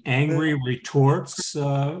any angry retorts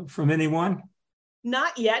from anyone?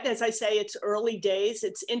 Not yet. As I say, it's early days.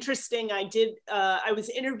 It's interesting. I was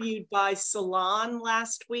interviewed by Salon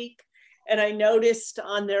last week, and I noticed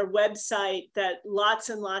on their website that lots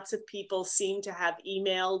and lots of people seem to have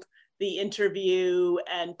emailed the interview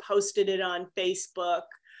and posted it on Facebook.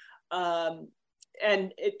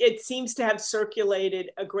 And it seems to have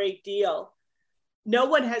circulated a great deal. No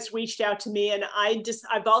one has reached out to me, and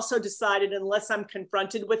I've also decided, unless I'm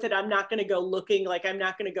confronted with it, I'm not going to go looking. Like, I'm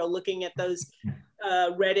not going to go looking at those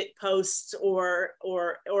Reddit posts or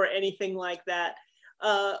anything like that.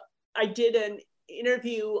 I did an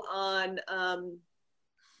interview on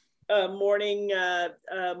a morning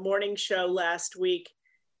show last week,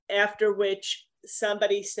 after which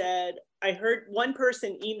somebody said, I heard one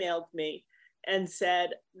person emailed me and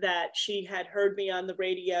said that she had heard me on the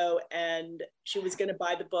radio and she was going to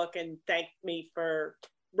buy the book and thank me for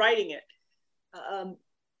writing it.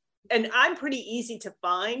 And I'm pretty easy to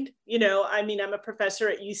find, you know. I mean, I'm a professor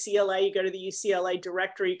at UCLA. You go to the UCLA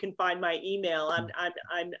directory, you can find my email.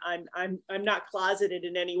 I'm not closeted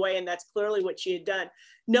in any way, and that's clearly what she had done.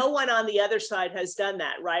 No one on the other side has done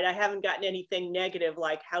that, right? I haven't gotten anything negative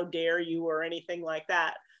like "how dare you" or anything like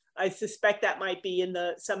that. I suspect that might be in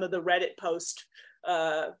some of the Reddit post.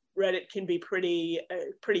 Reddit can be pretty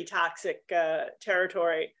toxic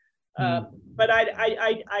territory. But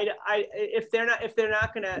if they're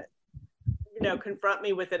not going to, you know, confront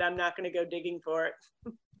me with it, I'm not going to go digging for it.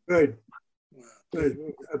 Good. Good.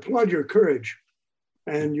 Applaud your courage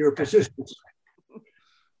and your persistence.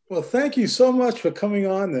 Well, thank you so much for coming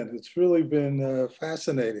on then. It's really been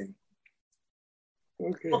fascinating.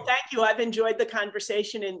 Okay. Well, thank you. I've enjoyed the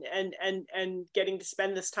conversation and getting to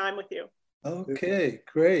spend this time with you. Okay,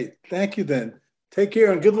 great. Thank you then. Take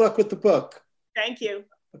care and good luck with the book. Thank you.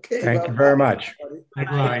 Okay. Thank you very much.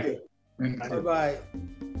 Bye-bye. Bye-bye.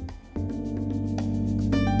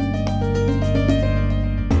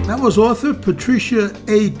 That was author Patricia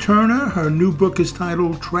A. Turner. Her new book is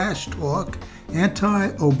titled Trash Talk,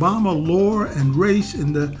 Anti-Obama Law and Race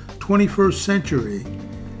in the 21st Century.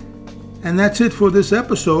 And that's it for this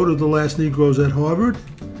episode of The Last Negroes at Harvard.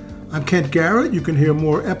 I'm Kent Garrett. You can hear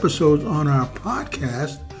more episodes on our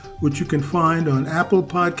podcast, which you can find on Apple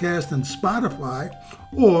Podcast and Spotify,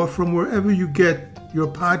 or from wherever you get your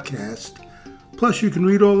podcast. Plus, you can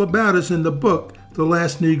read all about us in the book, The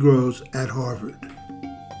Last Negroes at Harvard.